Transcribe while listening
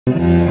Yeah,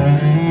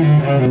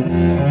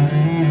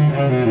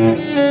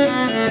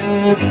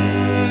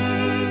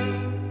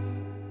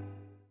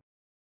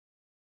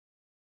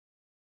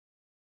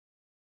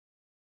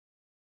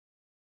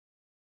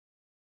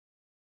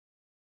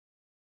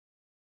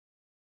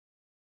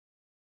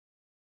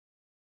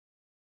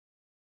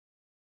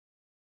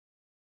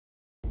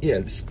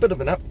 this is a bit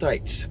of an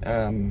update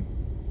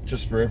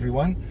just for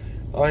everyone.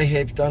 I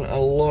have done a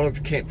lot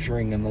of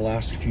capturing in the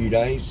last few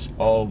days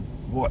of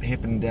what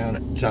happened down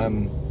at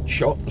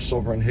SHOT, the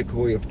Sovereign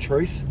Hikoi of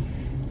Truth,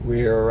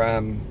 where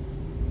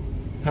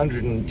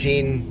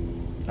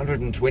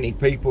 120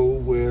 people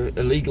were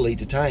illegally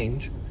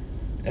detained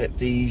at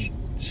the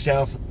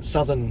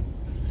southern,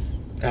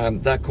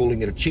 they're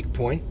calling it a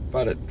checkpoint,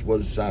 but it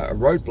was a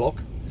roadblock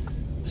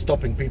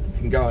stopping people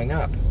from going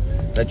up.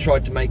 They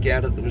tried to make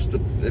out it was the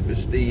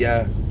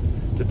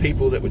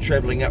people that were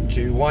travelling up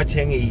to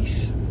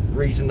Waitangi's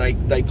reason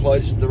they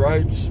closed the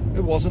roads.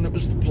 It wasn't, it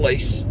was the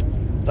police.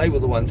 They were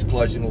the ones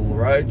closing all the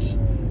roads.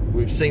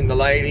 We've seen the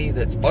lady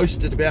that's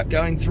boasted about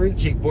going through the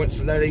checkpoints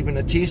without even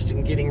a test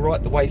and getting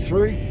right the way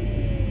through.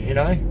 You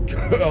know,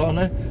 good on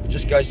her.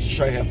 Just goes to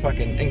show how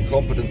fucking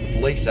incompetent the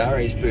police are,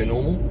 as per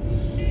normal.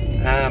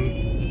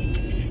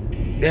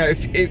 Now,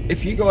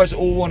 if you guys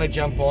all want to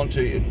jump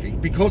onto,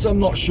 because I'm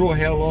not sure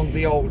how long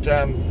the old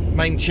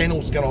main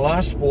channel's going to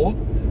last for,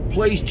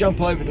 please jump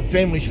over to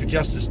Families for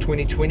Justice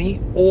 2020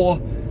 or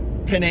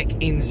PINAC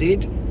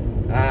NZ.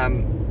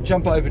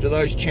 Jump over to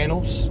those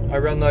channels. I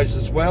run those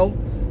as well.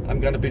 I'm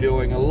going to be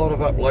doing a lot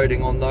of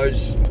uploading on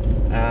those.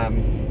 A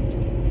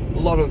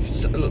lot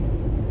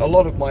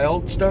of my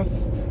old stuff,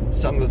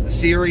 some of the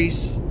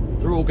series,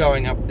 they're all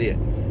going up there.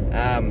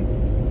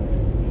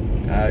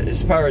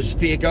 As far as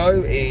Fair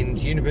Go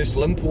and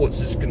Universal Imports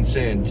is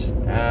concerned,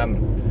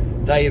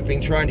 they have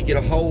been trying to get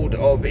a hold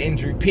of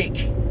Andrew Peck,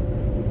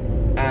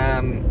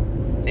 and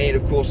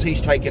of course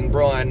he's taken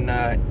Brian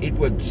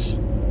Edwards'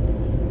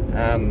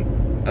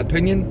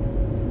 opinion.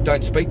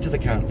 Don't speak to the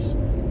cunts.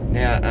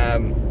 Now,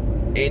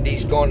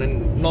 Andy's gone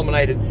and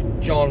nominated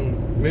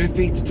John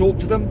Murphy to talk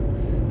to them,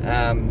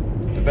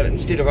 but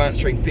instead of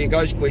answering Fair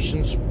Go's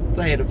questions,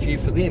 they had a few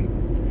for them.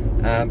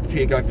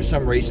 Fair Go, for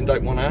some reason,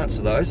 don't want to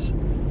answer those.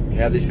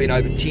 Now, there's been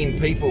over 10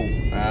 people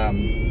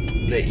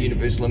that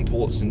Universal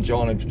Imports and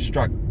John have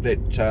struck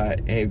that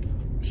have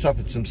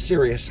suffered some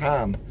serious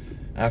harm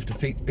after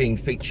being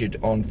featured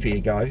on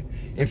Fair Go.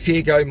 And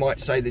Fair Go might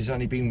say there's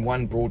only been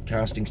one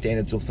Broadcasting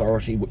Standards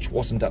Authority which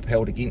wasn't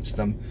upheld against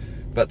them,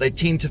 but they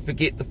tend to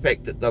forget the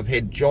fact that they've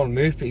had John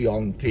Murphy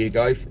on Fair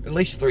Go at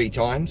least 3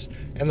 times,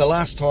 and the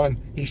last time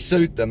he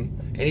sued them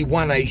and he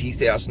won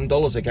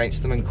 $80,000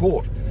 against them in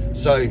court.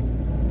 So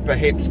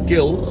perhaps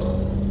Gil,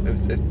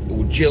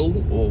 or Jill,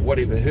 or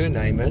whatever her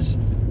name is,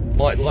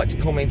 might like to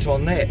comment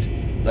on that.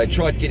 They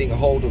tried getting a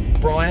hold of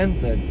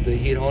Brian, the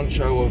head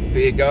honcho of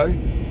Fair Go,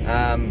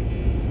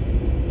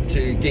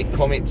 to get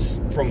comments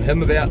from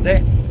him about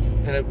that,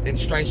 and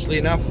strangely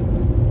enough,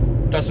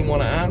 doesn't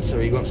want to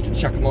answer. He wants to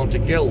chuck them on to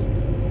Gil.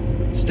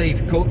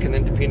 Steve Cook, an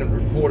independent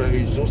reporter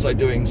who's also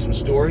doing some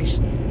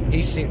stories,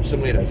 he's sent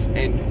some letters,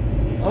 and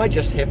I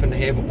just happen to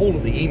have all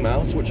of the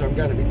emails, which I'm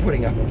going to be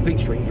putting up and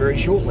featuring very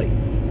shortly.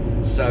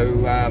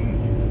 So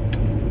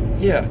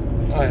yeah,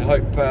 I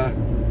hope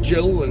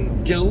Jill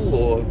and Gil,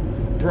 or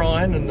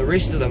Brian and the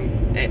rest of them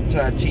at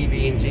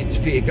TVNZ's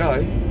Fair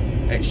Go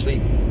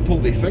actually pull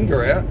their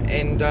finger out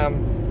and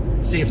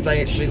see if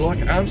they actually like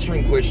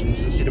answering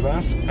questions instead of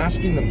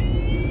asking them,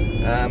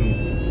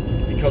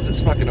 because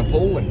it's fucking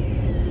appalling.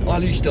 I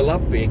used to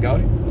love Fair Go.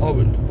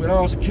 When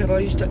I was a kid, I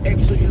used to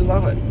absolutely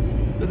love it,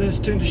 but then it's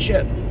turned to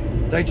shit.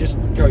 They just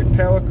go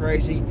power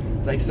crazy.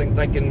 They think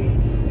they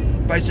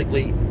can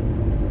basically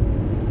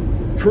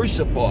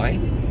crucify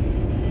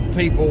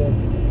people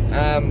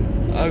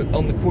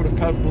on the court of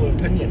public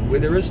opinion, where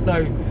there is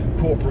no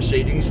court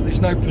proceedings,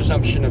 there's no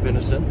presumption of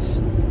innocence.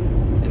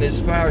 And as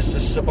far as the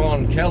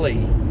Sabon Kelly,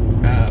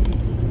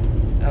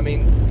 I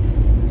mean,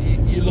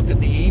 you look at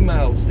the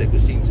emails that were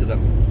sent to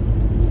them.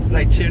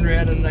 They turn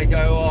around and they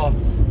go, oh,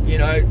 you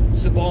know,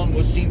 Sabon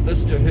was sent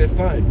this to her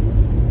phone.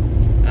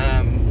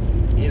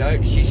 You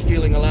know, she's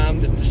feeling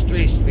alarmed and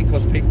distressed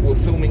because people were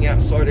filming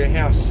outside her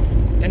house.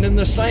 And in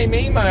the same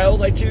email,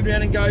 they turn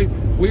around and go,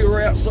 we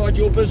were outside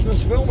your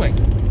business filming.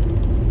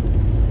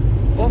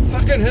 What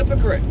fucking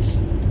hypocrites.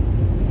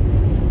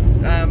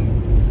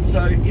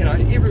 So, you know,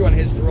 everyone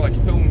has the right to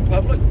film in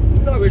public,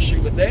 no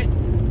issue with that,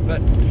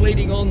 but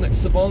pleading on that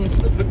Sabon's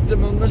the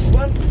victim on this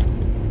one,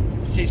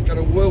 she's got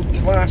a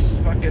world-class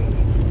fucking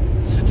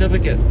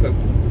certificate for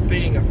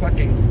being a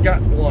fucking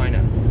gut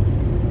whiner.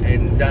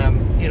 And,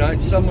 you know,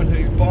 someone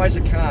who buys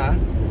a car,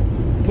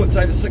 puts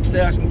over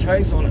 6,000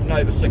 Ks on it in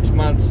over 6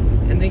 months,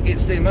 and then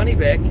gets their money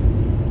back.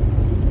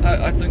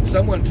 I think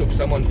someone took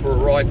someone for a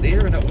ride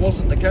there, and it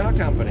wasn't the car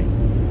company.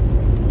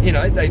 You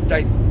know, they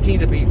tend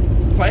to be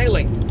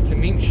failing to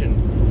mention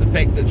the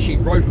fact that she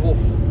wrote off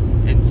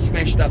and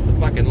smashed up the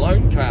fucking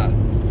loan car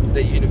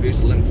that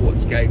Universal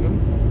Imports gave them.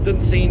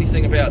 Didn't see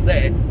anything about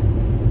that.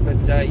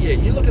 But yeah,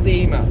 you look at the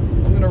email.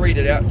 I'm going to read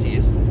it out to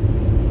you.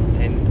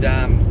 And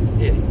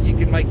yeah, you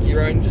can make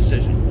your own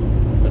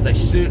decision. But they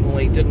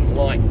certainly didn't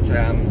like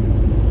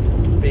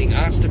being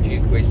asked a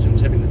few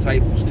questions, having the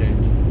tables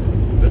turned.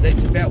 But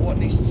that's about what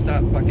needs to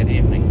start fucking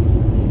happening.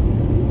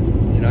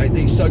 You know,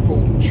 these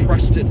so-called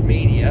trusted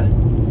media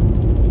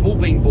all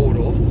been bought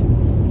off.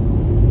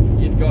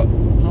 You've got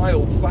high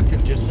old fucking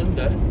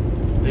Jacinda,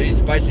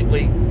 who's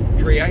basically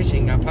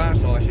creating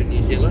apartheid in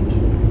New Zealand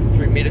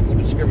through medical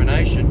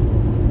discrimination.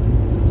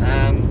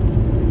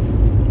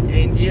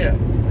 And yeah,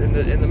 in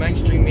the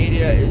mainstream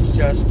media is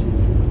just,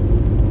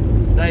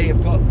 they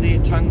have got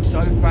their tongue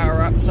so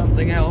far up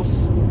something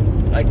else,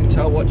 they can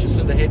tell what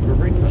Jacinda had for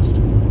breakfast.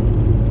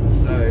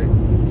 So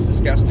it's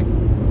disgusting.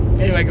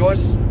 Anyway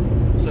guys,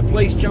 so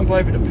please jump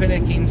over to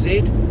PINAC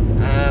NZ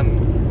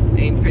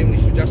and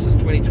Families for Justice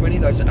 2020.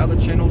 Those are other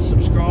channels.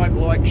 Subscribe,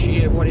 like,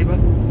 share, whatever,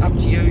 up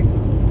to you.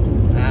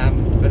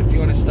 But if you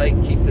want to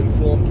keep them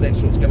informed,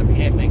 that's what's going to be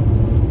happening.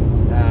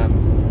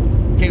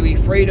 Kiwi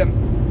Freedom,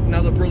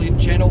 another brilliant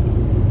channel.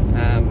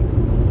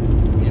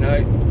 You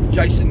know,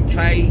 Jason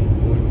K,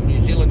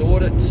 New Zealand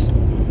Audits,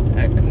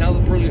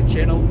 another brilliant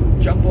channel.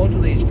 Jump onto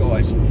these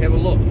guys, have a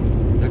look.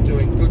 They're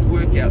doing good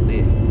work out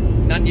there.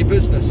 None Your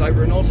Business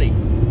over in Aussie,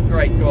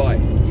 great guy.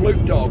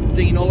 Flute Dog,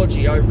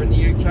 Deanology over in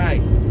the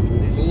UK.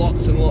 There's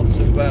lots and lots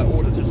of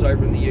auditors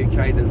over in the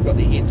UK that have got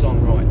their heads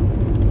on right.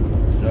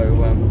 So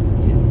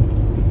yeah,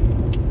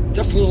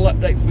 just a little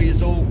update for you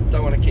all.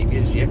 Don't want to keep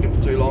you yakking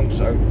for too long,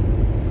 so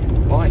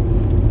bye.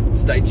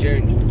 Stay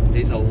tuned,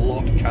 there's a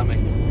lot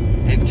coming.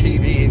 And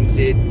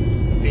TVNZ,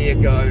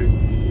 Fairgo,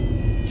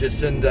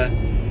 Jacinda,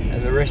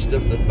 and the rest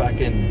of the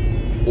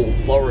fucking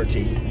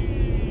authority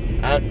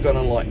aren't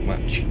gonna like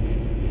much.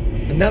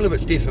 And none of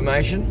it's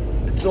defamation,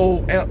 it's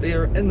all out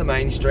there in the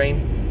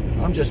mainstream.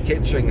 I'm just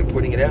capturing and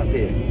putting it out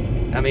there.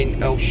 I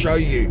mean, I'll show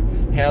you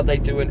how they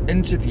do an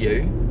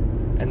interview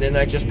and then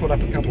they just put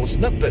up a couple of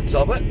snippets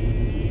of it,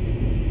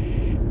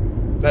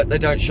 but they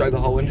don't show the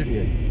whole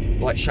interview,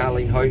 like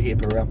Charlene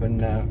Hohepper up in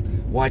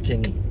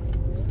Waitangi.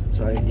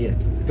 So yeah,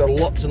 we've got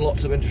lots and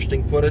lots of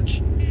interesting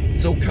footage.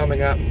 It's all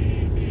coming up,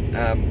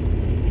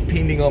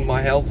 depending on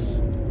my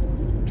health.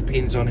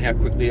 Depends on how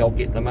quickly I'll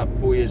get them up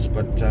for you,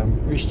 but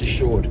rest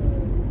assured,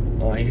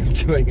 I am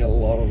doing a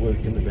lot of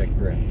work in the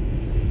background.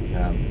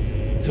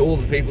 To all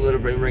the people that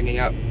have been ringing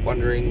up,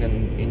 wondering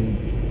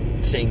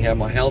and seeing how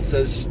my health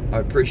is, I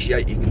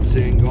appreciate your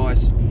concern,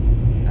 guys.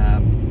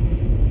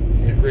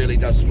 It really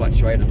does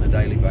fluctuate on a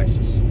daily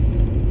basis.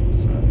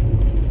 So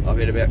I've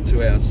had about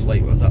 2 hours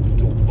sleep. I was up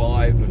until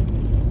 5,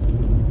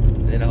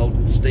 and then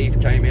old Steve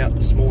came out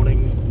this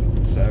morning.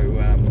 So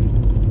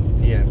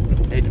yeah,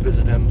 had to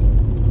visit him.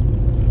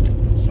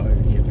 So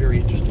yeah, very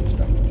interesting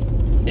stuff.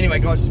 Anyway,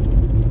 guys,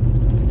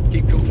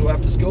 keep cool till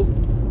after school.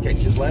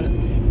 Catch you later.